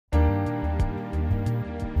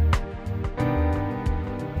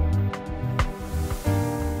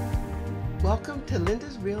to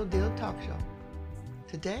Linda's Real Deal Talk Show.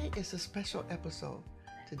 Today is a special episode.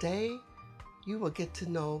 Today, you will get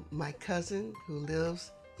to know my cousin who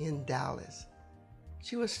lives in Dallas.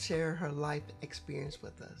 She will share her life experience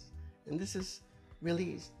with us. And this is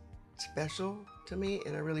really special to me,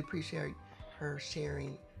 and I really appreciate her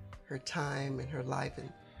sharing her time and her life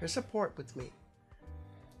and her support with me.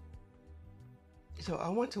 So I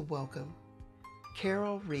want to welcome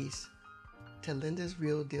Carol Reese to Linda's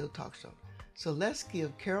Real Deal Talk Show. So let's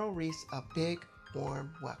give Carol Reese a big,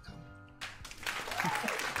 warm welcome.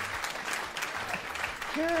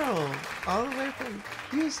 Carol, all the way from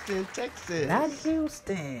Houston, Texas. Not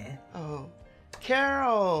Houston. Oh,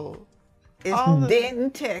 Carol. It's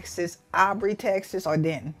Denton, Texas, Arbury, Texas, or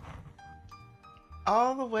Denton.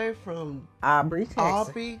 All the way from Arbury, Texas.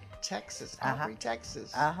 Arbury, Texas. Arbury,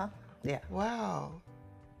 Texas. Yeah. Wow.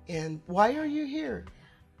 And why are you here?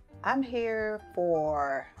 I'm here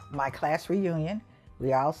for my class reunion.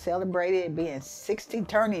 We all celebrated being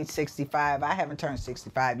turning 65. I haven't turned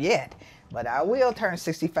 65 yet, but I will turn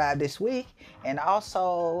 65 this week. And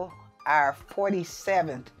also our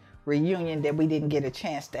 47th reunion that we didn't get a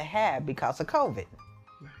chance to have because of COVID.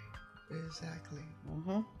 Right, exactly.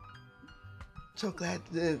 So glad,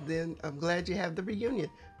 then I'm glad you have the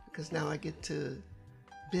reunion, because now I get to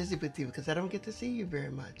visit with you, because I don't get to see you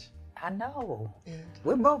very much. I know. And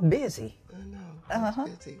we're both busy. I know. I'm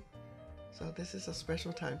busy. So this is a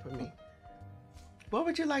special time for me. What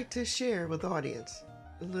would you like to share with the audience?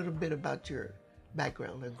 A little bit about your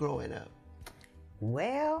background of growing up.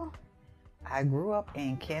 Well, I grew up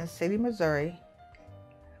in Kansas City, Missouri,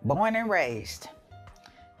 born and raised.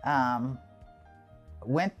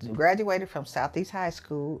 Graduated from Southeast High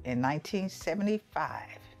School in 1975.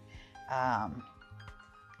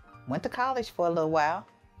 Went to college for a little while.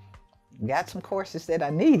 Got some courses that I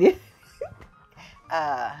needed.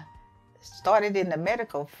 Started in the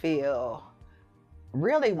medical field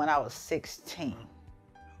really when I was 16.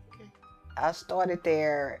 Okay. I started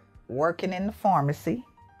there working in the pharmacy.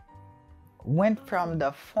 Went from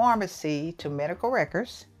the pharmacy to medical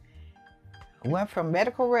records. Went from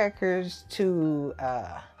medical records to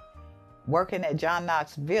working at John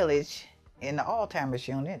Knox Village in the Alzheimer's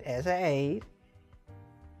unit as an aide.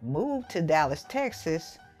 Moved to Dallas,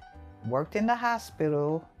 Texas. Worked in the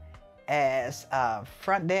hospital as a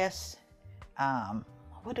front desk,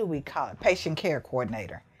 what do we call it? Patient care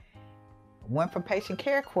coordinator. Went from patient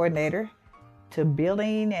care coordinator to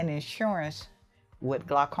billing and insurance with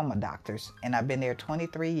glaucoma doctors, and I've been there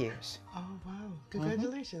 23 years. Oh, wow.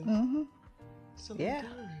 Congratulations. So Yeah.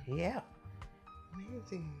 done. Yeah.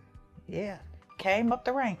 Amazing. Yeah. Came up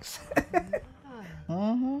the ranks.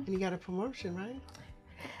 And you got a promotion, right?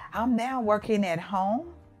 I'm now working at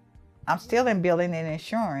home. I'm still in billing and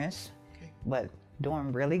insurance, but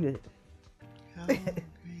doing really good. Oh, great.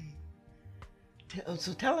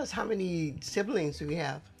 So tell us, how many siblings do we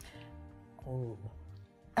have? Oh.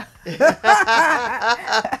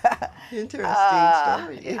 Interesting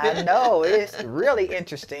story. I know, it's really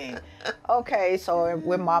interesting. Okay, so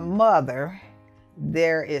with my mother,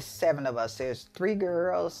 there is 7 of us. There's 3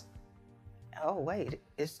 girls. Oh wait,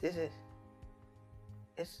 it's 6.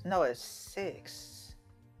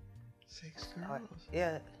 6 girls.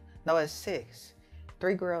 Yeah, no, it's 6.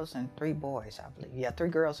 3 girls and 3 boys, I believe. Yeah, 3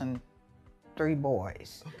 girls and 3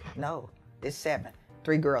 boys. Okay. No, it's 7.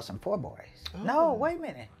 3 girls and 4 boys. Oh. No, wait a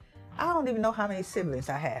minute. I don't even know how many siblings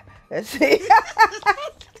I have. Let's see.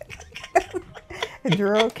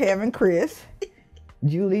 Drew, Kevin, Chris,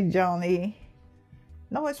 Julie, Johnny.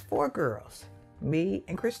 No, it's 4 girls. Me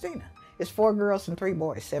and Christina. It's 4 girls and 3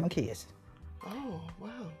 boys, 7 kids. Oh,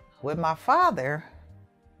 wow. With my father,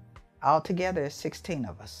 altogether it's 16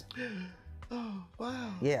 of us. Oh,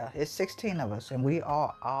 wow. Yeah, it's 16 of us, and we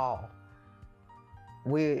are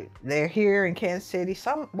they're here in Kansas City.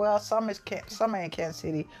 Some are in Kansas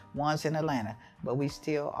City, one's in Atlanta, but we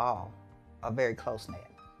still all are very close knit.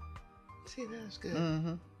 See, that's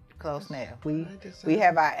good. Close knit. We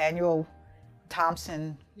have our annual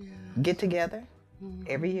Thompson get together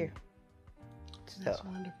every year. That's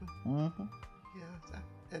wonderful. Yeah,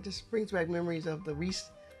 that just brings back memories of the Reese.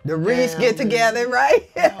 The Reese get together, right?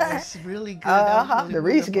 That was really good. Really the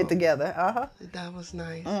Reese get together. That was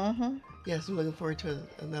nice. Yes, I'm looking forward to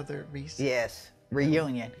another Reese. Yes,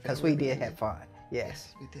 reunion, because we did have fun.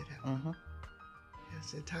 Yes, we did have fun.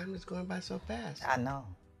 Yes, and time is going by so fast. I know.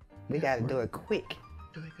 We got to do it quick.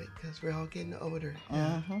 Do it quick, because we're all getting older.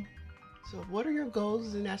 So what are your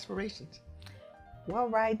goals and aspirations? Well,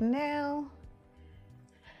 right now,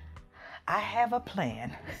 I have a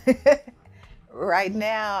plan. Right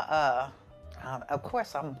now, Of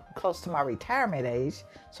course, I'm close to my retirement age,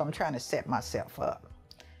 so I'm trying to set myself up.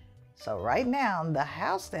 So right now, the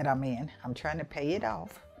house that I'm in, I'm trying to pay it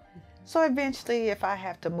off. So eventually, if I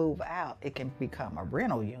have to move out, it can become a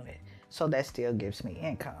rental unit. So that still gives me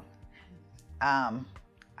income.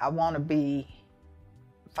 I want to be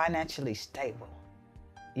financially stable,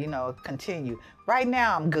 continue. Right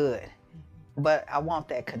now, I'm good, but I want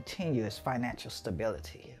that continuous financial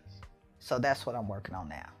stability. Yes. So that's what I'm working on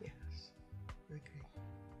now. Yes. Okay.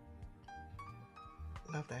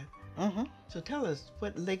 Love that. Mm-hmm. So tell us,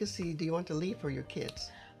 what legacy do you want to leave for your kids?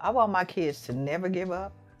 I want my kids to never give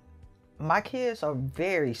up. My kids are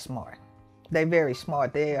very smart. They're very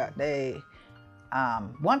smart. One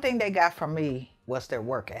thing they got from me was their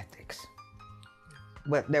work ethics.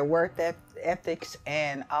 But their work ethics,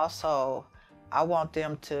 and also I want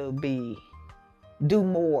them to do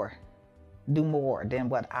more than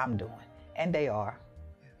what I'm doing. And they are.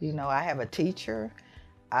 I have a teacher.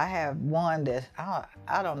 I have one that,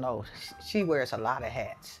 I don't know, she wears a lot of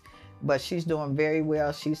hats, but she's doing very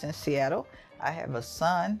well. She's in Seattle. I have a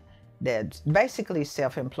son that's basically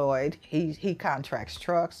self-employed. He contracts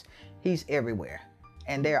trucks. He's everywhere,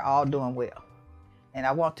 and they're all doing well. And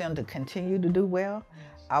I want them to continue to do well.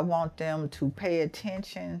 I want them to pay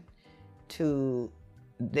attention to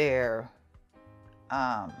their,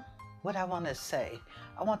 what I want to say.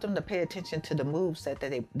 I want them to pay attention to the moves that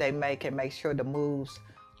they make, and make sure the moves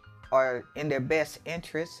are in their best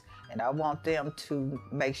interest. And I want them to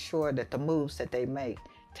make sure that the moves that they make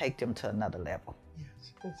take them to another level.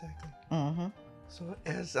 Yes, exactly. Mm-hmm. So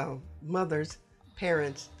as mothers,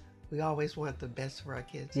 parents, we always want the best for our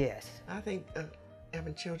kids. Yes. I think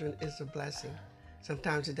having children is a blessing.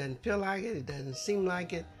 Sometimes it doesn't feel like it doesn't seem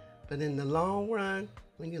like it, but in the long run,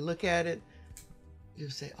 when you look at it, you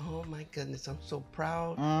say, oh my goodness, I'm so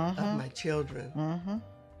proud of my children. Mm-hmm.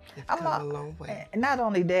 They've come a long way. Not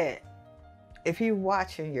only that, if you're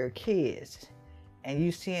watching your kids and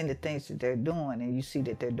you seeing the things that they're doing, and you see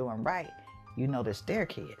that they're doing right, you notice their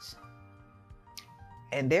kids.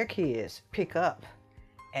 And their kids pick up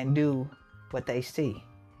and do what they see.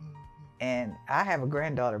 Mm-hmm. And I have a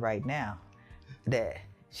granddaughter right now that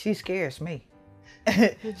she scares me.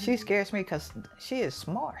 She scares me because she is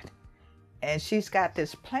smart. And she's got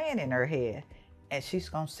this plan in her head, and she's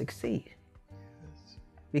going to succeed. Yes.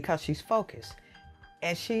 Because she's focused.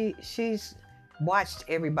 And she's watched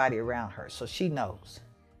everybody around her, so she knows.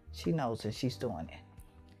 She knows, and she's doing it.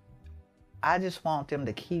 I just want them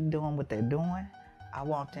to keep doing what they're doing. I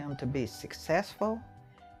want them to be successful.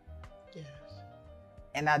 Yes.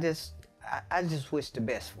 And I just wish the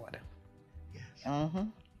best for them. Yes. Mm-hmm.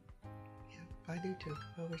 Yeah, I do too.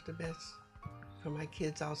 I wish the best for my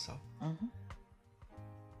kids also. Mm-hmm.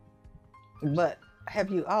 But have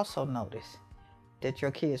you also noticed that your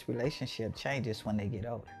kids' relationship changes when they get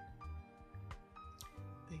older?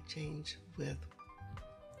 They change with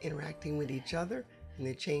interacting with each other, and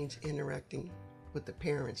they change interacting with the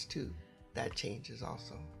parents too. That changes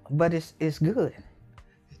also. But it's good.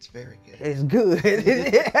 It's very good. It's good.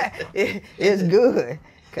 It's good.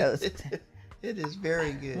 Cause it is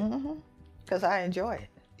very good. Mm-hmm. Because I enjoy it.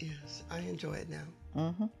 Yes, I enjoy it now.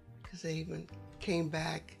 Mm-hmm. Because they even came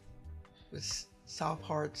back with soft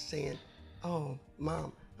hearts saying, oh,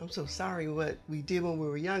 Mom, I'm so sorry what we did when we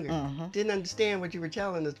were younger. Mm-hmm. Didn't understand what you were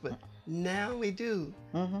telling us, but now we do.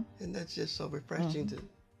 Mm-hmm. And that's just so refreshing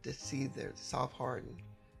to see their soft heart, and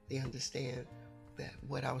they understand that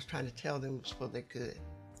what I was trying to tell them was for their good.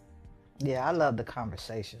 Yeah, I love the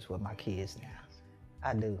conversations with my kids now.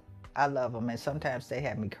 I do. I love them, and sometimes they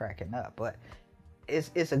have me cracking up, but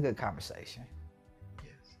it's a good conversation.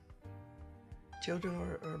 Yes. Children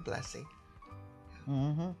are a blessing.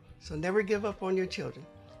 Mm-hmm. So never give up on your children.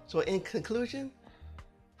 So in conclusion,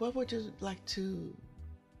 what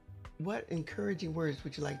encouraging words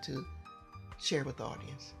would you like to share with the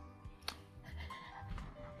audience?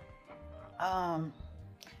 I'm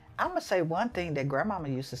going to say one thing that Grandmama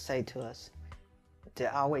used to say to us,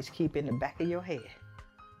 to always keep in the back of your head.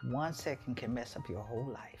 1 second can mess up your whole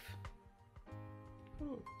life.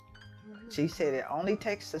 She said it only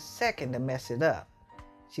takes a second to mess it up.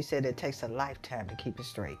 She said it takes a lifetime to keep it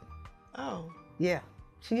straight. Oh. Yeah.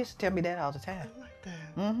 She used to tell me that all the time. I like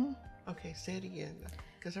that. Mm-hmm. Okay, say it again,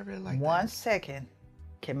 because I really like that. 1 second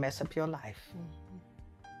can mess up your life. Mm-hmm.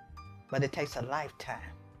 But it takes a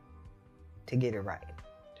lifetime to get it right.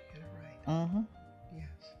 To get it right. Mm-hmm.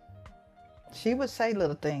 Yes. She would say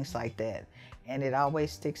little things like that, and it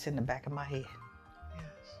always sticks in the back of my head.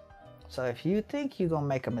 Yes. So if you think you're going to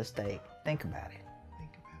make a mistake, think about it.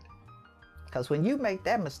 Think about it. Because when you make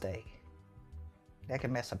that mistake, that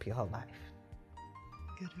can mess up your whole life.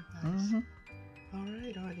 Good advice. Mm-hmm. All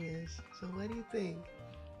right, audience. So what do you think?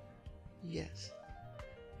 Yes.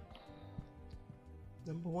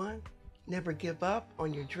 Number 1, never give up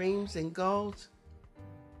on your dreams and goals.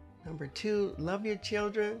 Number 2, love your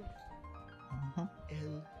children.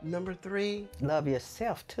 And number 3, love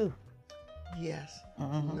yourself too. yes.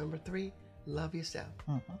 Number 3, love yourself.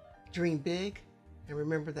 Dream big, and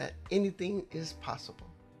remember that anything is possible.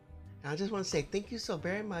 And I just want to say thank you so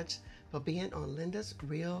very much for being on Linda's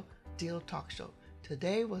Real Deal Talk Show.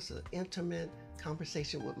 Today was an intimate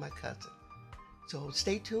conversation with my cousin. So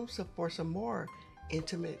stay tuned for some more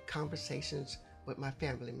intimate conversations with my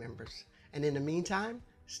family members. And in the meantime,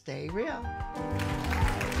 stay real.